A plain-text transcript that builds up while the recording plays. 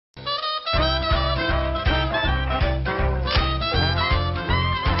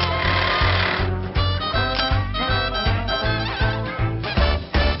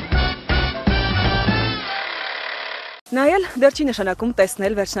Նայել դեռ չի նշանակում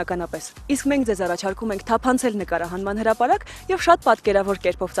տեսնել վերջնականապես։ Իսկ մենք ձեզ առաջարկում ենք թափանցել նկարահանման հրապարակ եւ շատ պատկերավոր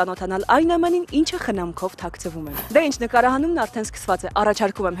կերպով ծանոթանալ այն ամենին, ինչը խնամքով թաքցվում է։ Դե ինչ, նկարահանումն արդեն սկսված է։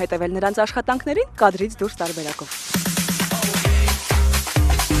 Առաջարկում եմ հետևել նրանց աշխատանքներին կադրից դուրս տարբերակով։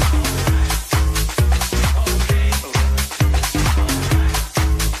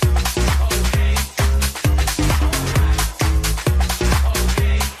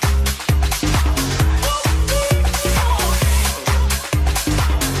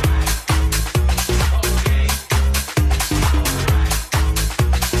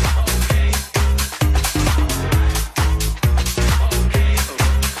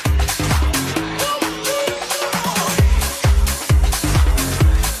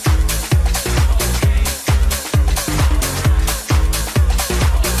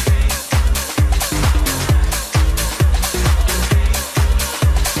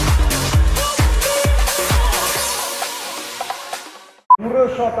 Դուրը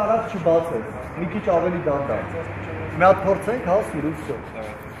շատ արագ չբացեց, մի քիչ ավելի դանդաղ։ Մի հատ փորձենք, հա, սիրում վсё։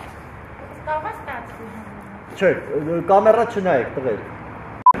 Ստավա ստացվի։ Չէ, կամերա չնայեք, տղեր։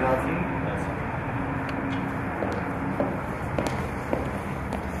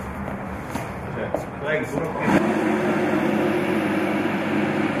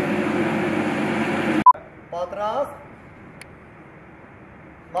 Պատրաստ։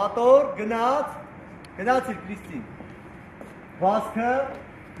 Մոտոր, գնացիր Կրիստին։ Վազքը,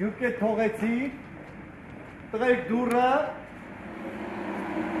 յուբկե թողեցի, տղերք դուրը,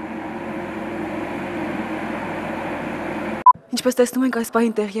 Ինչպես տեսնում ենք, այս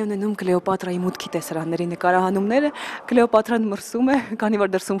պահին տեղի ունենում Կլեոպատրայի մուտքի տեսարանների նկարահանումները, Կլեոպատրան մրսում է, քանի որ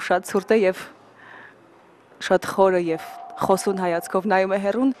դրսում շատ ցուրտ է եւ շատ խորը եւ խոսուն հայացքով նայում է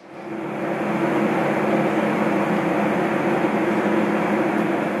հեռուն։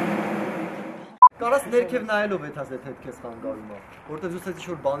 Կարաս ներքև նայելով էդ ասეთ հետ քեզ խանգարում է, որտեղ դու ինչ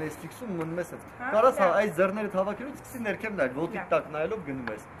որ բան ես ֆիքսում, մնում ես այդ։ Կարաս այս ձեռները հավաքելուց սկսի ներքև նայել, ոտի տակ նայելով գնում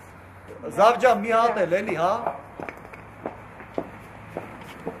ես։ Զավջան մի հատ էլ էլի, հա։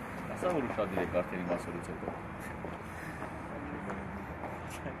 Ասա որ ուշադիր եք արդեն իմ ասելուց հետո։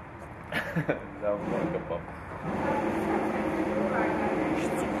 Լավ կապա։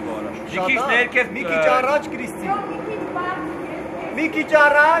 Մի քիչ առաջ Կրիստի։ Մի քիչ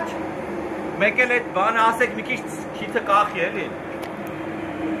առաջ։ Մեկ էլ այդ բանը ասեք մի քիչ քիթը կախի էլի։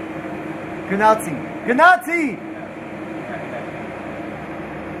 Գնացի։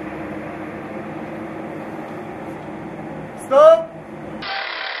 Ստոպ։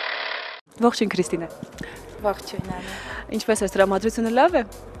 Ողջույն Քրիստինե։ Ողջույն Անի։ Ինչպես է տրամադրությունը լավ է։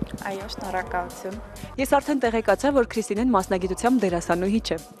 Այո, շնորհակալություն։ Ես արդեն տեղեկացա, որ Քրիստինեն մասնագիտությամբ դերասանուհի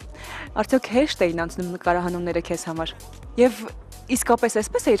չէ։ Արդյոք հեշտ էին անցնում նկարահանումները քեզ համար։ Եվ իսկապես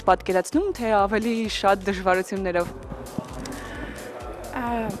այսպես էիր պատկերացնում, թե ավելի շատ դժվարություններով։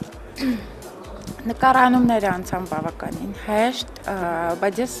 Նկարահանումները անցան բավականին հեշտ,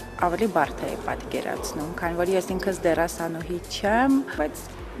 բայց ես ավելի բարդ էի պատկերացնում, քանի որ ես ինքս դերասանուհի չեմ, բայց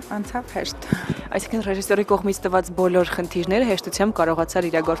անցավ հեշտ։ Այսինքն ռեժիսորի կողմից տված բոլոր խնդիրները հեշտությամբ կարողացար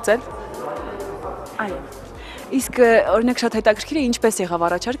իրագործել։ Այո։ Իսկ օրինակ շատ հետաքրքիր է ինչպես եղավ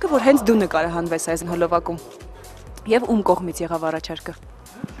առաջարկը, որ հենց դու նկարահանվես այս հոլովակում։ Եվ ում կողմից եղավ առաջարկը։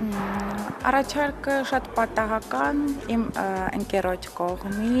 Առաջարկը շատ պատահական իմ ընկերոջ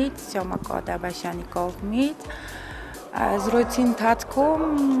կողմից, Սյոմա Կոդաբաշյանի կողմից։ Զրույցի ընթացքում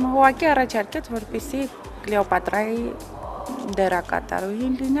ուղղակի առաջարկեց, որպեսզի Կլեոպատրայի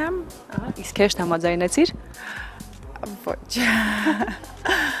դերակատարուհին լինեմ։ Իսկ հեշտ համաձայնեցիր։ Ոչ։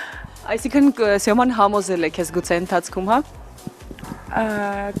 Այսինքն Սյոման համոզել է քեզ գուցե ընթացքում, հա։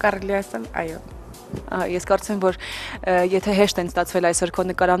 Կարելի ասել, այո։ Ես կարծեմ, որ եթե հեշտ են ստացվել այսօր քո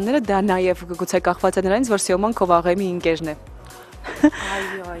նկարանները, դա նաև գուցե կախված է նրանից, որ Սյոման քո վաղեմի ընկերն է։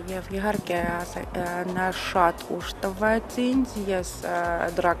 Այո, եւ իհարկե նա շատ ուշ տվեց ինձ, ես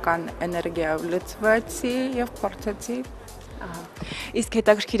դրական էներգիայով լցվեցի եւ փորձեցի։ Իսկ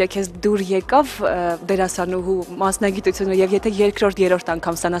հետաքրքիր է քեզ դուր եկավ դերասանուհու մասնագիտությունը եւ եթե երկրորդ, երրորդ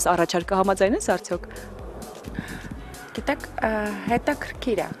անգամ ստանաս առաջարկը համաձայնես արդյոք։ Գիտեք,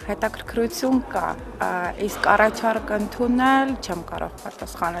 հետաքրքիր է, հետաքրքրություն կա, իսկ առաջարկը ընդունել չեմ կարող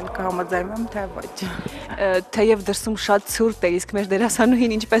պատասխանել, կհամաձայնեմ թե ոչ։ Թեև դրսում շատ ցուրտ է, իսկ մեր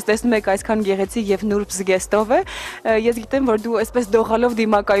դերասանուհին ինչպես տեսնում եք այսքան գեղեցիկ եւ նուրբ զգեստով է, ես գիտեմ, որ դու այսպես դողալով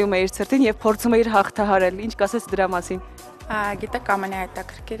դիմակայում էիր ցրտին եւ փորձում էիր հաղթահարել։ Ինչ կասես դրա մասին։ Գիտեք,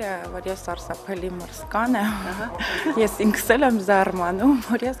 ամենահետաքրքիրը, որ ես սարսափելի մրսկան եմ, ես ինքս էլ եմ զարմանում,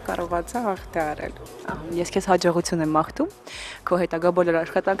 որ ես կարողացա հաղթահարել։ Ես քեզ հաջողություն եմ մաղթում, քո հետագա բոլոր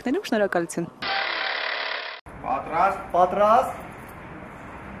աշխատանքներում շնորհակալություն։ Պատրաստ։ Պատրաստ։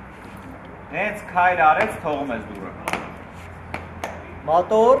 Հենց քայլ արեց, թողում ես դուրը։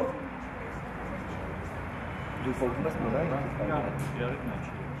 Մատոր։ Դու փոխում ես մոռա։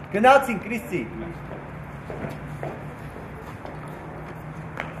 Գնացին Կրիստի։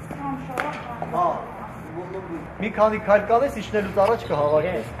 Հա։ Մի քանի քայլ կանես իջնելուց առաջ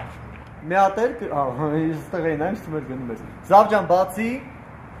կհավաքես։ Մի հատ էլ, այստեղ էին այն ստում էր գնում ես։ Զավջան, բացի։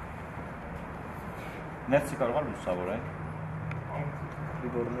 Ներսի կարող է լուսավոր այն։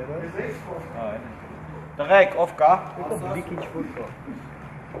 Լիբորները։ Այ։ Տղեկ, ով կա։ Դիք ինչ որ կա։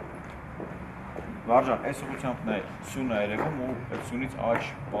 Վարժան, այս ուղղությամբ նայ, սյունը երևում ու այդ սյունից աջ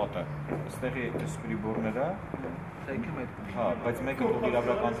պատը։ Այստեղի այս լիբորները։ Հա, բայց մեկը դու իր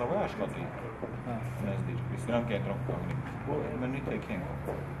վրա կանցավ է աշխատի։ Հա, նեզդիր, իսկ նրանք կենտրոն կանգնի։ Մնի թեքեն։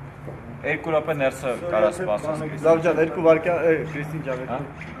 2 րոպե ներսը կարա սպասես։ Զավջան, 2 վայրկյան, Քրիստին ջան,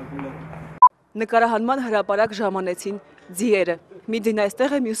 Նկարահանման հրապարակ ժամանեցին ձիերը։ Մի ձին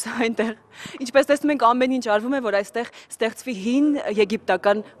այստեղ է, մյուսը այնտեղ։ Ինչպես տեսնում ենք, ամեն ինչ արվում է, որ այստեղ ստեղծվի հին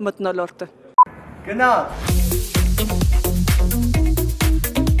եգիպտական մթնոլորտը։ Գնաց։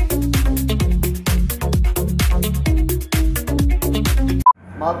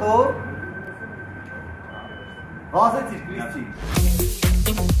 Մատոր։ Վազեցիր Քրիստի։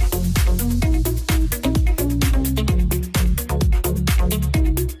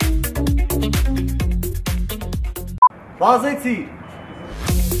 Վազեցիր։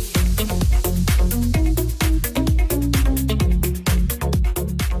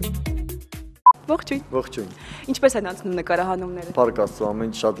 Ողջույն։ Ողջույն։ Ինչպես են անցնում նկարահանումները։ Փառք Աստծո, ամեն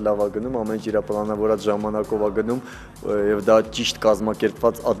ինչ շատ լավ է գնում, ամեն ինչ իր պլանավորած ժամանակով է գնում եւ դա ճիշտ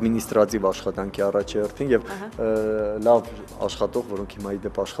կազմակերպված ադմինիստրատիվ աշխատանքի առաջերտին եւ լավ աշխատող, որոնք հիմա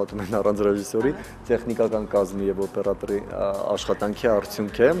իդեպ աշխատում են առանց ռեժիսորի, տեխնիկական կազմի եւ օպերատորի աշխատանքի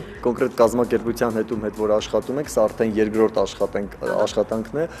արդյունք է։ Կոնկրետ կազմակերպության հետ որ աշխատում ենք, սա արդեն երկրորդ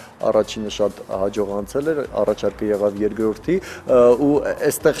աշխատանքն է, առաջինը շատ հաջողանցել էր, առաջարկը եղավ երկրորդի ու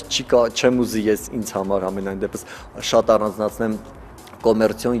այստեղ չեմ ուզի ես ինձ համար ամենայն դեպս շատ առանձնացնեմ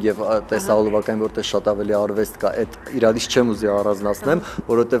կոմերցիոն եւ տեսահոլովակային, որտեղ շատ ավելի արվեստ կա, այդ իրարից չեմ ուզի առանձնացնեմ,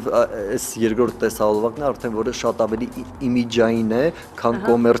 որովհետեւ այս երկրորդ տեսահոլովակն է արդեն որը շատ ավելի իմիջային է, քան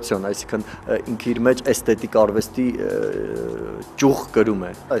կոմերցիոն, այսինքն ինքը իր մեջ էսթետիկ արվեստի ճյուղ կրում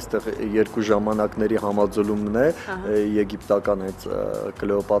է։ Այստեղ երկու ժամանակների համաձուլումն է եգիպտական այդ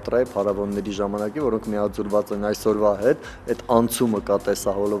Կլեոպատրայի փարավոնների ժամանակի, որոնք միաձուլված են այսօրվա հետ, այդ անցումը կա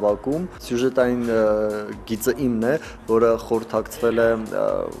տեսահոլովակում։ Սյուժետային գիծը իմն է, որը խորհրդակցվել է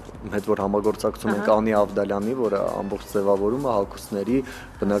հետ որ համագործակցում ենք Անի Ավդալյանի, որը ամբողջ ձևավորումը հագուստների,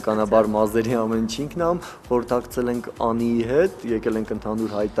 բնականաբար մազերի ամեն ինչ ինքն ամ, խորհրդակցել ենք Անիի հետ, եկել ենք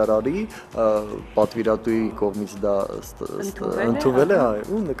ընդհանուր հայտարարի, պատվիրատուի կողմից դա ընդունվել է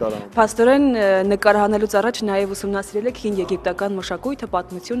ու նկարահանել։ Փաստորեն նկարահանելուց առաջ նաև ուսումնասիրել եք հին եգիպտական մշակույթը,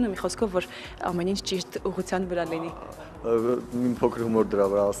 պատմությունը, մի խոսքով, որ ամեն ինչ ճիշտ ուղղության վրա լինի։ Մի փոքր հումոր դրա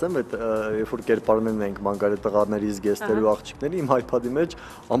վրա ասեմ, այդ երբ որ կերպարներն ենք մանկարի տղաների, զգեստերի ու աղջիկների, իմ iPad-ի մեջ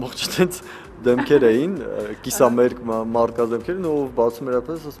ամբողջ այդպես դեմքեր էին, կիսամերկ մարտկազեմքեր, ու բացում էր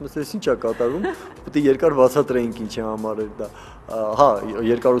այդպես, ասում ես, ինչ է կատարում, պետք է երկար բացատրեինք ինչի համար էր դա։ Հա,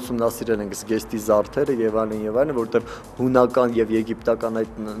 երկար ուսումնասիրել ենք զգեստի զարդերը եւ այլն, որովհետեւ հունական եւ եգիպտական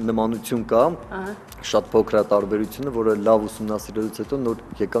այդ նմանություն կա, շատ փոքր է տարբերությունը, որը լավ ուսումնասիրելուց հետո նոր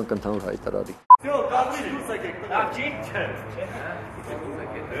եկանք ընդհանուր հայտարարի։ Всё, Կադրից դուրս եկեք։ Աղջի։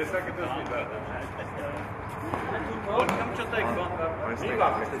 Հեսա կտես մի բան։ Որքան չտեք բան։ Մի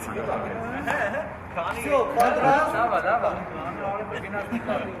բան, մի բան։ Քանի։ Всё, պատրաստ։ Լավա։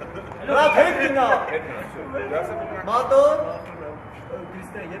 Լավ, հետ գնա։ Մատոր։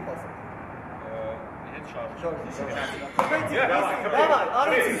 Քրիստիան երբ ասա։ Հետ շարժ։ Давай,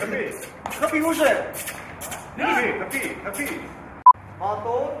 արեցի։ Խփի ուժը։ Խփի։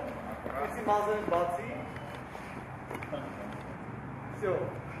 Մատոր։ Քրիստի մազերը բացի։ Всё.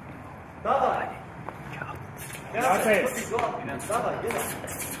 Давай. Давай, գնա։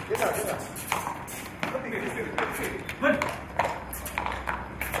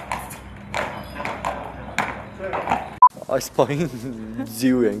 Այս պահին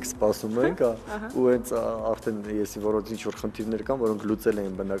ձիու ենք սպասում ենք, ու հենց արդեն եսի որոնց ինչ-որ խնդիրներ կան, որոնք լուծել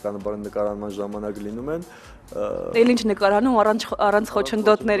էին բնականաբար նկարահանման ժամանակ լինում են։ Էլ ինչ նկարանում առանց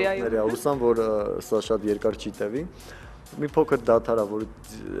խոչընդոտների, այո։ Հուսամ, որ սա շատ երկար չի տևի։ Մի փոքր դադար է, որ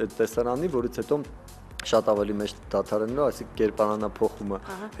այդ տեսարանի, որից հետո շատ ավելի մեծ դադարենը, այսինքն կերպարանափոխումը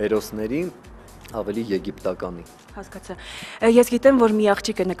հերոսների ավելի եգիպտականի։ Հասկացա։ Ես գիտեմ, որ մի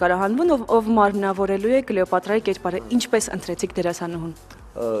աղջիկ է նկարահանվում, ով մարմնավորելու է Կլեոպատրայի կերպարը։ Ինչպես ընտրեցիք դերասանուհուն։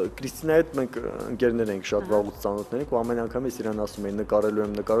 Կրիստինայի հետ մենք ընկերներ ենք շատ վաղուց ծանոթներ ենք ու ամեն անգամ ես իրան ասում եմ նկարելու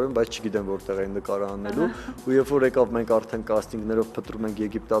եմ, բայց չգիտեմ որտեղ են նկարը անելու ու երբ որ եկավ մենք արդեն կաստինգներով փնտրում ենք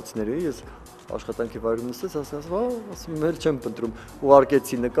եգիպտացիների, ես աշխատանքի վայրում նստեց, ասում եմ, չեմ փնտրում,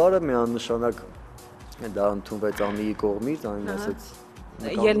 ուղարկեցի նկարը, միանշանակ դա ընդունվեց Անիի կողմից, Անին ասեց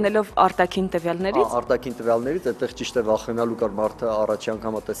ելնելով արտաքին տվյալներից։ Արտաքին տվյալներից, այդտեղ ճիշտ է վախենալու կար մարդը առաջի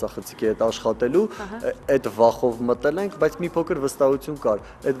անգամ տեսախցիկի հետ աշխատելու, այդ վախով մտել ենք, բայց մի փոքր վստահություն կար։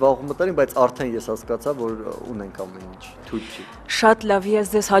 Այդ վախով մտել ենք, բայց արդեն ես հասկացա, որ ունենք ամեն ինչ, թույլ չի։ Շատ լավ,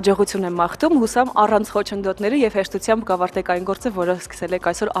 ես ձեզ հաջողություն եմ մաղթում, հուսամ առանց խոչընդոտների եւ հեշտությամբ կավարտեք այն գործը, որը սկսել եք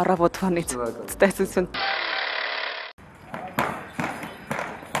այսօր առավոտվանից։ Ցտեսություն։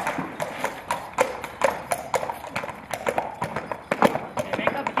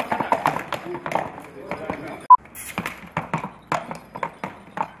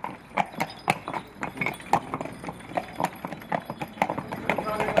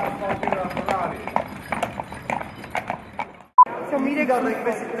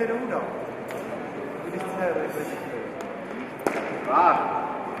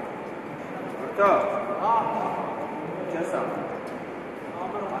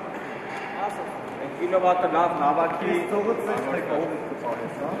 Կիլովատը լավ նավակի Ծողը ծես մեկ ով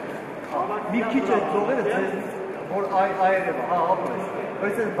կպարես, հա։ Մի քիչ այդ ծողերը ծես, որ այերև, հա, ապրես,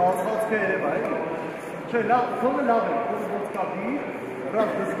 բայց այս բացվածքը երևա, էլի։ Չէ, լավ, ծողը լավ է, ոնց կապի,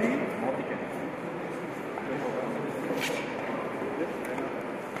 ռաս դստի, մոտիկ է։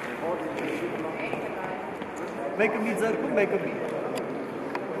 Մեկը մի ձեռքում, մեկը մի։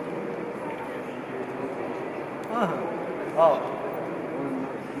 Հա։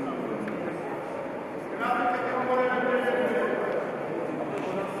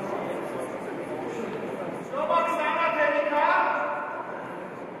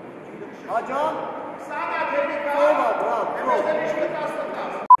 Հաջան,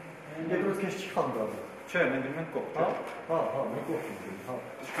 Եդրոս կեզ չի խանդրան։ Չէ, մենք դրում ենք կողք, հա, մենք կողք ենք, հա։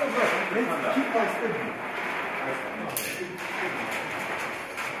 Մենք չի պայստել դի։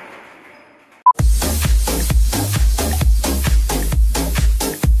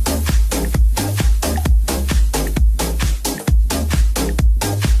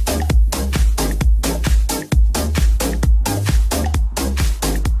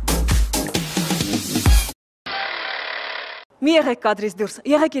 Մի եղեք կադրից դուրս,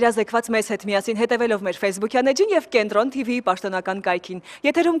 եղեք իրազեկված մեզ հետ միասին հետևելով մեր Facebook-յան էջին եւ Կենտրոն TV-ի պաշտոնական կայքին։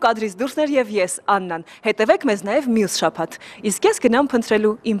 Եթերում կադրից դուրսներ եւ ես, Աննան։ Հետևեք մեզ նաեւ մյուս շաբաթ։ Իսկ ես գնամ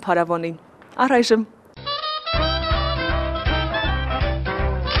փնտրելու իմ փարավոնին։ Առայժմ